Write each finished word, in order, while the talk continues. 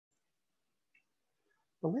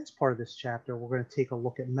The last part of this chapter, we're going to take a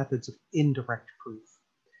look at methods of indirect proof.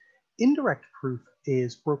 Indirect proof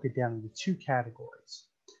is broken down into two categories.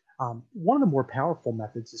 One of the more powerful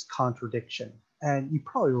methods is contradiction. And you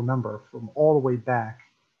probably remember from all the way back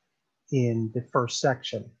in the first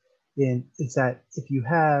section, is that if you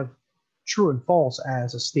have true and false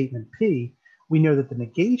as a statement P, we know that the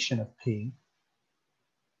negation of P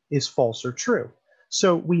is false or true.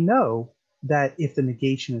 So we know that if the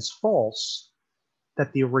negation is false,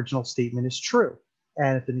 that the original statement is true.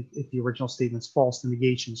 And if the original statement is false, the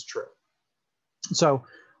negation is true. So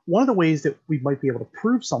one of the ways that we might be able to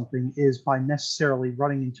prove something is by necessarily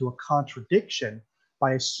running into a contradiction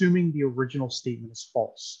by assuming the original statement is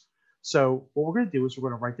false. So what we're going to do is we're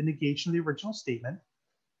going to write the negation of the original statement.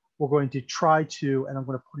 We're going to try to, and I'm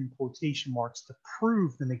going to put in quotation marks, to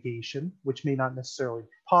prove the negation, which may not necessarily be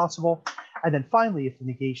possible. And then finally, if the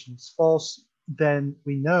negation is false, then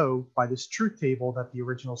we know by this truth table that the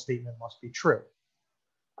original statement must be true.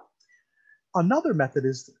 Another method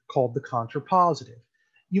is called the contrapositive.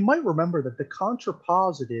 You might remember that the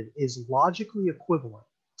contrapositive is logically equivalent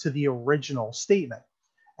to the original statement.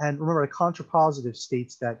 And remember, the contrapositive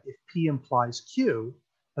states that if P implies Q,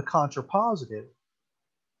 the contrapositive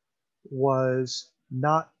was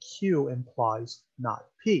not Q implies not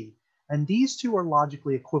P. And these two are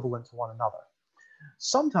logically equivalent to one another.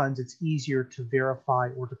 Sometimes it's easier to verify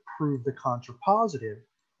or to prove the contrapositive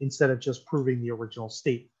instead of just proving the original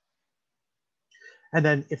statement. And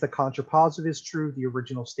then if the contrapositive is true, the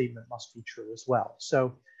original statement must be true as well.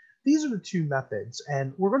 So these are the two methods,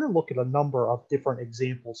 and we're going to look at a number of different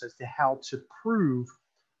examples as to how to prove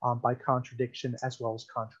by contradiction as well as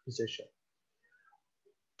contraposition.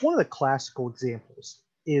 One of the classical examples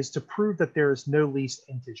is to prove that there is no least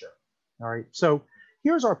integer. All right, so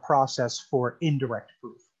here's our process for indirect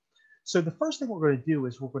proof. So the first thing we're going to do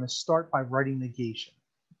is we're going to start by writing negation.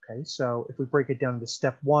 Okay, so if we break it down into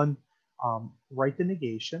step one, write the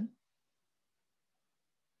negation.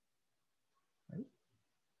 Right?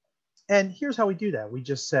 And here's how we do that. We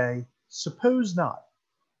just say, suppose not.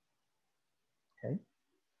 Okay.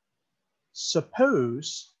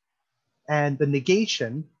 Suppose, and the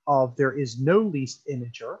negation of there is no least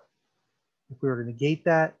integer. If we were to negate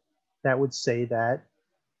that, that would say that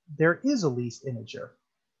there is a least integer.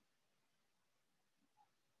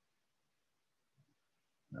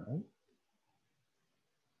 All right.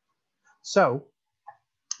 So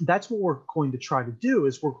that's what we're going to try to do,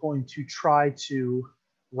 is we're going to try to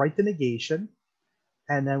write the negation,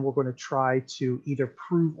 and then we're going to try to either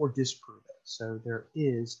prove or disprove it. So there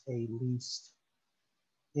is a least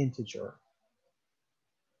integer.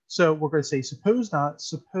 So we're going to say, suppose not,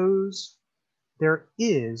 suppose there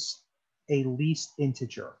is a least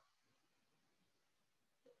integer.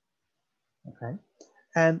 Okay.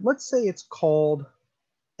 And let's say it's called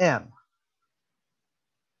M,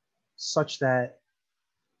 such that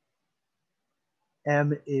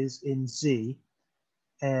M is in Z,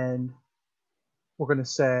 and we're going to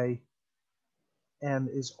say M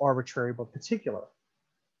is arbitrary but particular.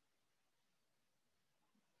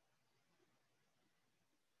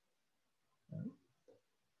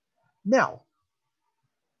 Now,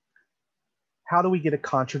 how do we get a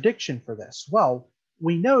contradiction for this? Well,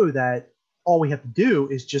 we know that all we have to do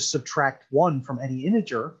is just subtract 1 from any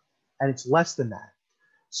integer, and it's less than that.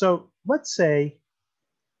 So let's say,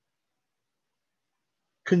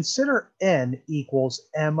 consider n equals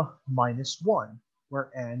m minus 1, where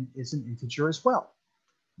n is an integer as well.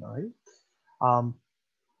 All right.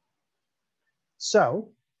 So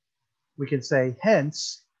we can say,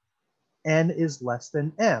 hence, n is less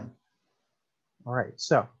than m. All right,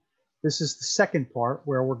 so this is the second part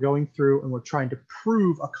where we're going through and we're trying to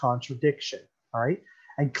prove a contradiction. All right,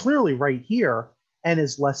 and clearly right here, n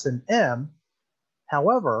is less than m.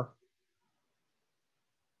 However,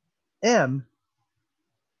 m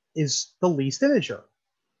is the least integer.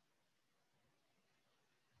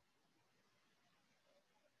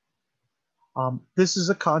 This is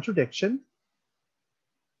a contradiction.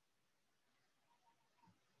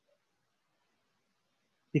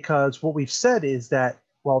 Because what we've said is that,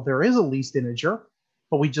 well, there is a least integer,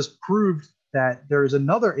 but we just proved that there is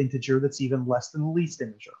another integer that's even less than the least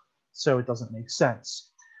integer. So it doesn't make sense.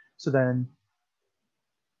 So then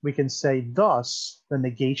we can say, thus, the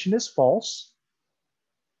negation is false,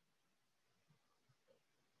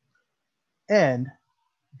 and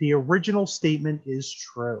the original statement is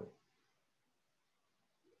true.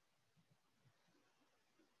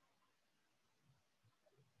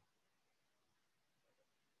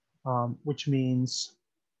 Which means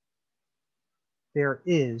there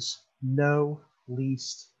is no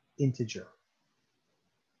least integer.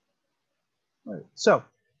 Right. So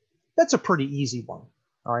that's a pretty easy one.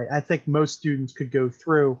 All right. I think most students could go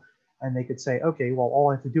through and they could say, okay, well, all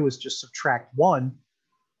I have to do is just subtract 1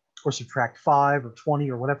 or subtract 5 or 20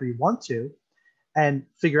 or whatever you want to, and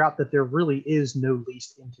figure out that there really is no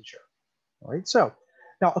least integer. All right. So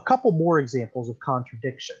now a couple more examples of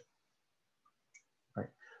contradiction. All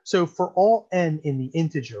right. So for all n in the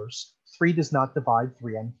integers, 3 does not divide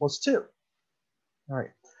 3n plus 2. All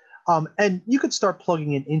right. And you could start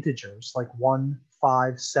plugging in integers like 1,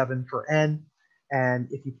 5, 7 for n. And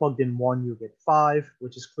if you plugged in 1, you get 5,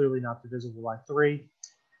 which is clearly not divisible by 3.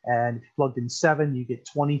 And if you plugged in 7, you get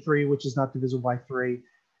 23, which is not divisible by 3.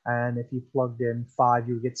 And if you plugged in 5,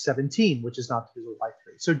 you would get 17, which is not divisible by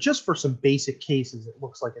 3. So just for some basic cases, it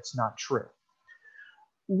looks like it's not true.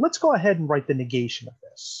 Let's go ahead and write the negation of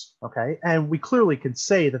this, okay? And we clearly could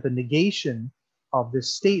say that the negation of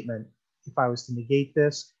this statement, if I was to negate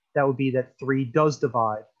this, that would be that 3 does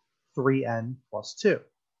divide 3n plus 2.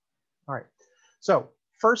 All right, so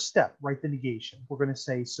first step, write the negation. We're going to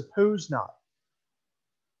say suppose not.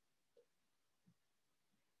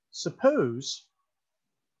 Suppose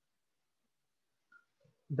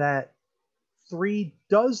that 3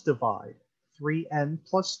 does divide 3n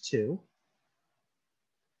plus 2,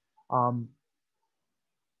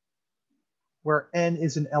 where n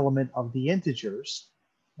is an element of the integers,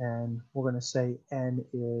 and we're going to say n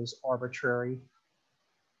is arbitrary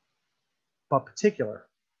but particular.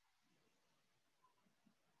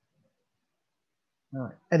 All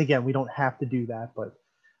right. And again, we don't have to do that, but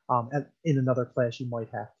in another class you might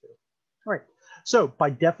have to. All right. So by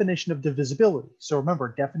definition of divisibility, so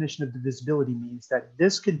remember, definition of divisibility means that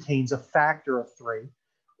this contains a factor of 3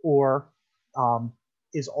 or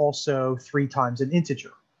is also 3 times an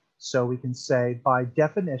integer. So we can say by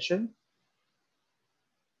definition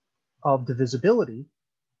of divisibility,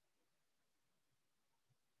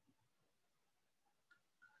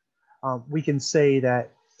 we can say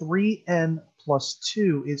that 3n plus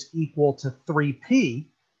 2 is equal to 3p,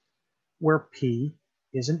 where p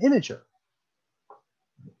is an integer.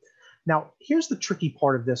 Now, here's the tricky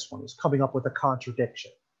part of this one, is coming up with a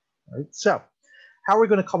contradiction. Right? So how are we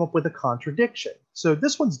going to come up with a contradiction? So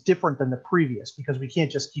this one's different than the previous because we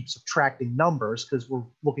can't just keep subtracting numbers because we're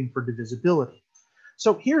looking for divisibility.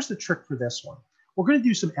 So here's the trick for this one. We're going to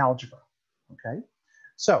do some algebra, okay?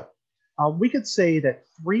 So we could say that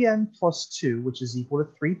 3n plus 2, which is equal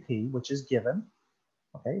to 3p, which is given.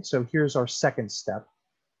 Okay, so here's our second step,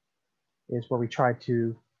 is where we try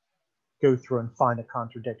to go through and find a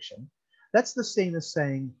contradiction. That's the same as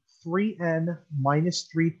saying 3n minus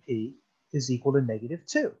 3p is equal to negative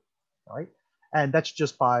 2, right? And that's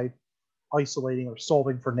just by isolating or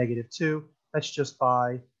solving for negative 2. That's just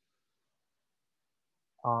by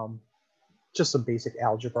just some basic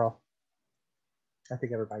algebra. I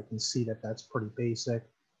think everybody can see that that's pretty basic.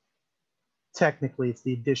 Technically, it's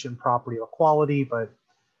the addition property of equality, but it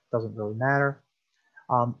doesn't really matter.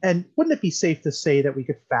 And wouldn't it be safe to say that we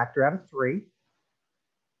could factor out of 3?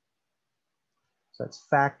 So that's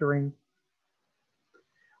factoring.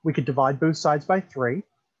 We could divide both sides by 3.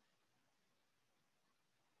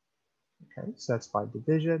 Okay, so that's by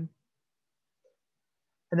division.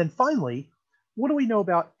 And then finally, what do we know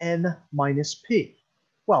about n minus p?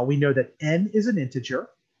 Well, we know that n is an integer,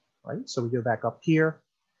 right? So we go back up here,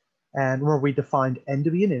 and remember we defined n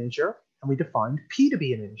to be an integer, and we defined p to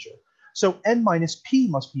be an integer. So n minus p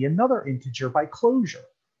must be another integer by closure,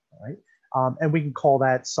 right? And we can call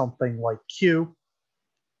that something like q,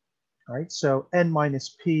 right? So n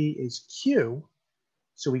minus p is q,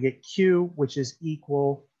 so we get q, which is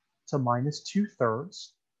equal to minus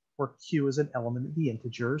 2/3, where q is an element of the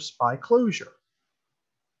integers by closure.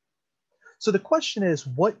 So the question is,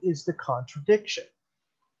 what is the contradiction?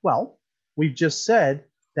 Well, we've just said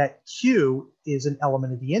that q is an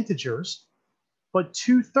element of the integers, but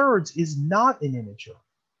 2/3 is not an integer.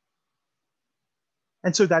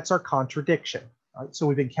 And so that's our contradiction. Right? So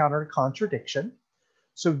we've encountered a contradiction.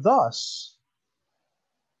 So thus,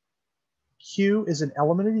 q is an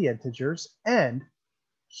element of the integers, and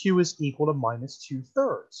q is equal to minus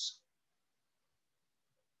 2/3.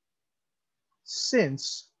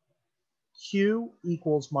 Since q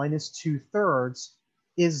equals minus 2/3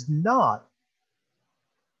 is not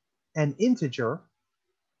an integer,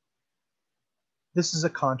 this is a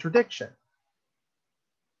contradiction.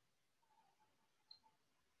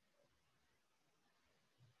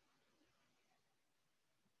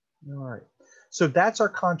 All right. So that's our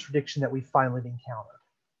contradiction that we finally encountered.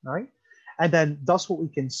 All right. And then thus what we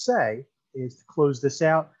can say is, to close this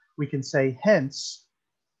out, we can say hence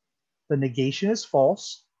the negation is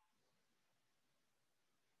false.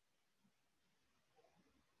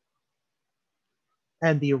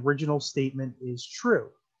 and the original statement is true.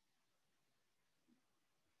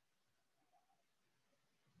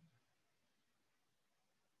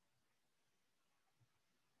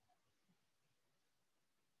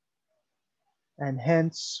 And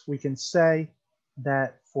hence, we can say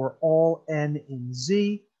that for all n in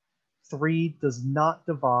Z, 3 does not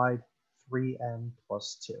divide 3n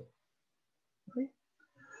plus 2. Okay?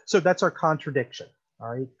 So that's our contradiction, all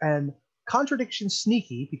right? And contradiction's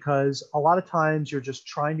sneaky because a lot of times you're just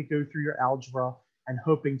trying to go through your algebra and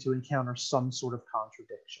hoping to encounter some sort of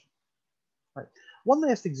contradiction. All right. One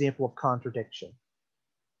last example of contradiction.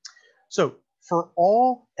 So for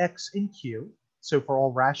all x in Q, so for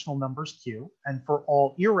all rational numbers Q, and for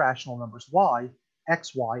all irrational numbers Y,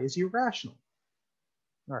 xy is irrational.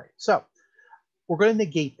 All right, so we're going to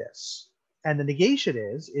negate this. And the negation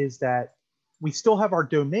is that we still have our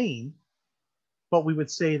domain, but we would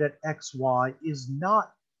say that xy is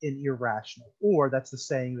not an irrational, or that's the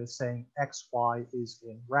saying that's saying xy is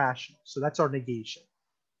irrational. So that's our negation.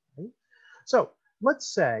 Right? So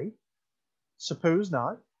let's say, suppose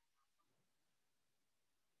not.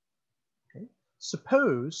 Okay.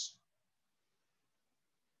 Suppose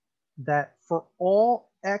that for all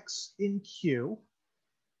x in Q,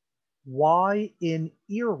 y in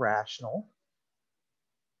irrational,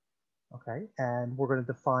 okay, and we're going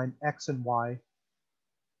to define x and y.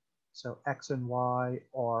 So x and y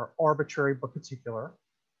are arbitrary but particular.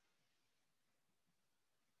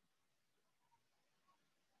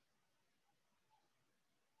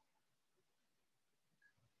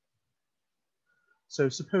 So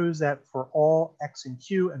suppose that for all x in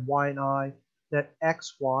Q and y in I, that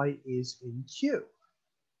xy is in Q.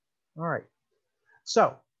 All right.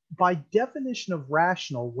 So by definition of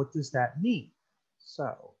rational, what does that mean?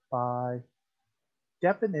 So by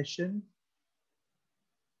definition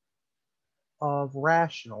of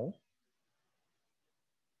rational,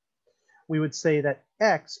 we would say that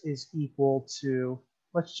x is equal to,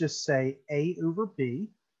 let's just say a over b,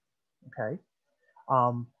 okay?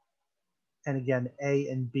 And again, a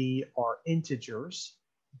and b are integers,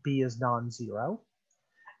 b is non-zero,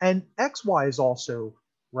 and xy is also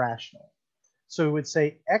rational. So we would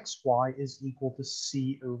say xy is equal to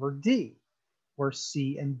c over d, where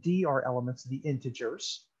c and d are elements of the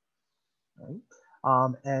integers, right?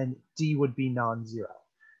 And d would be non-zero.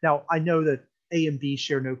 Now, I know that a and b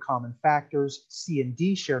share no common factors, c and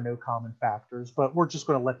d share no common factors, but we're just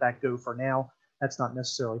going to let that go for now. That's not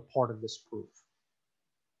necessarily part of this proof.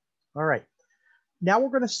 All right. Now we're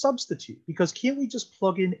going to substitute, because can't we just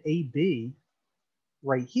plug in AB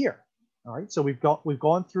right here? All right, so we've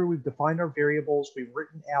gone through, we've defined our variables, we've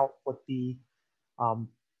written out what the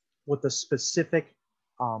specific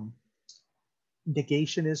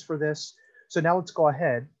negation is for this. So now let's go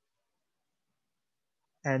ahead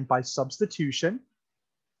and by substitution,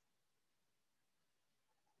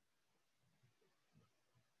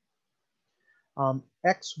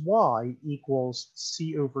 xy equals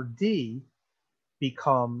c over d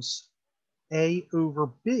becomes a over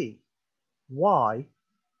b, y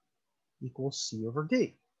equals c over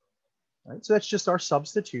d. All right, so that's just our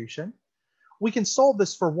substitution. We can solve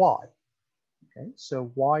this for y. Okay,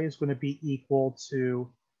 so y is going to be equal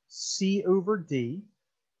to c over d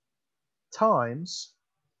times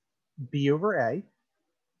b over a.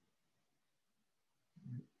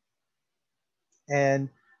 And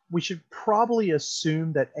we should probably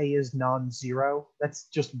assume that a is non-zero. That's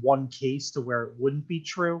just one case to where it wouldn't be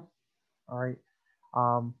true. All right.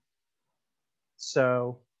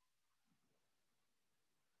 So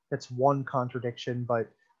that's one contradiction,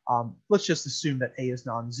 but let's just assume that a is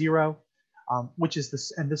non-zero, which is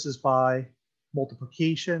this, and this is by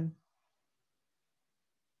multiplication,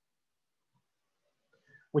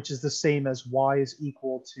 which is the same as y is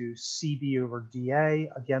equal to cb over dA,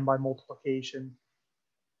 again by multiplication.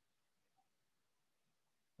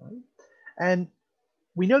 Right? And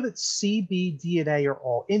we know that c, b, d, and a are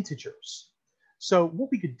all integers. So what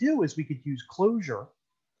we could do is we could use closure,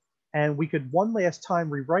 and we could one last time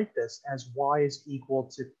rewrite this as y is equal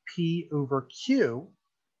to p over q,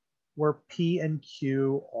 where p and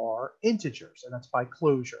q are integers, and that's by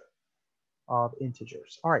closure of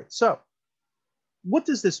integers. All right, so what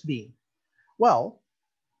does this mean? Well,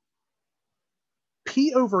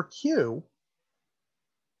 p over q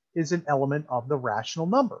is an element of the rational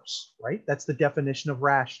numbers, right? That's the definition of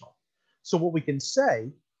rational. So what we can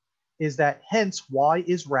say is that hence y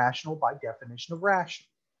is rational by definition of rational.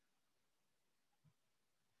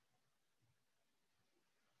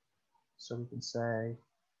 So we can say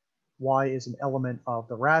y is an element of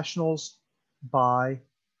the rationals by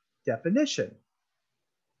definition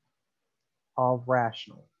of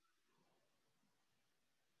rational.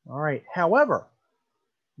 All right. However,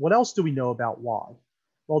 what else do we know about y?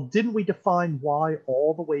 Well, didn't we define y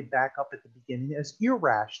all the way back up at the beginning as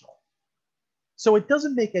irrational? So it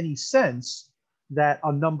doesn't make any sense that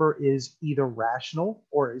a number is either rational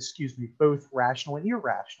or, excuse me, both rational and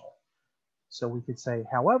irrational. So we could say,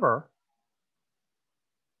 however,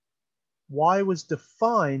 y was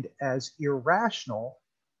defined as irrational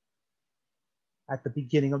at the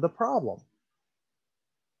beginning of the problem.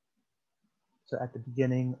 So at the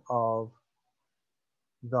beginning of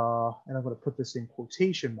the, and I'm going to put this in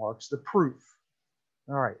quotation marks, the proof.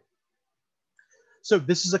 All right. So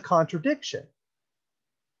this is a contradiction.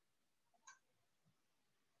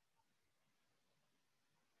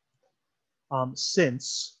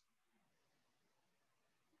 Since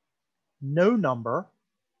no number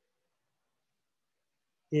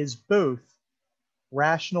is both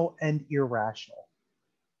rational and irrational.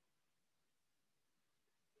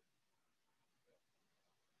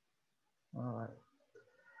 All right.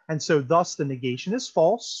 And so thus the negation is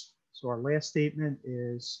false. So our last statement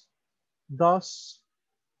is thus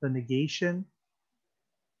the negation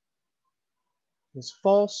is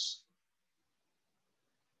false.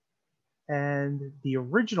 And the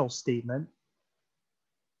original statement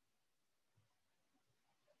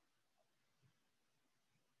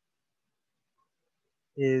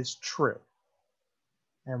is true.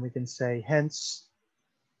 And we can say hence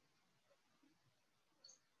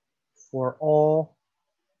for all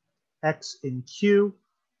x in Q,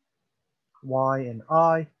 y in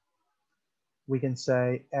I, we can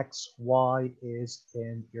say x, y is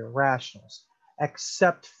in irrationals,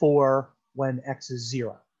 except for when x is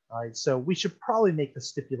 0. All right, so we should probably make the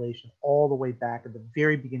stipulation all the way back at the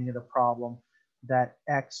very beginning of the problem that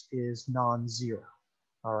x is non-zero.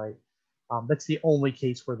 All right, that's the only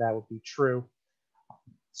case where that would be true.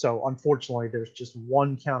 So unfortunately, there's just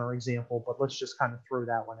one counterexample, but let's just kind of throw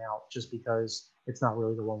that one out just because it's not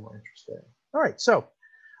really the one we're interested in. All right, so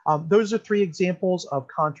those are 3 examples of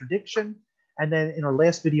contradiction. And then in our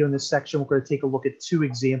last video in this section, we're going to take a look at 2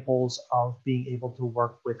 examples of being able to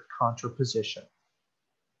work with contraposition.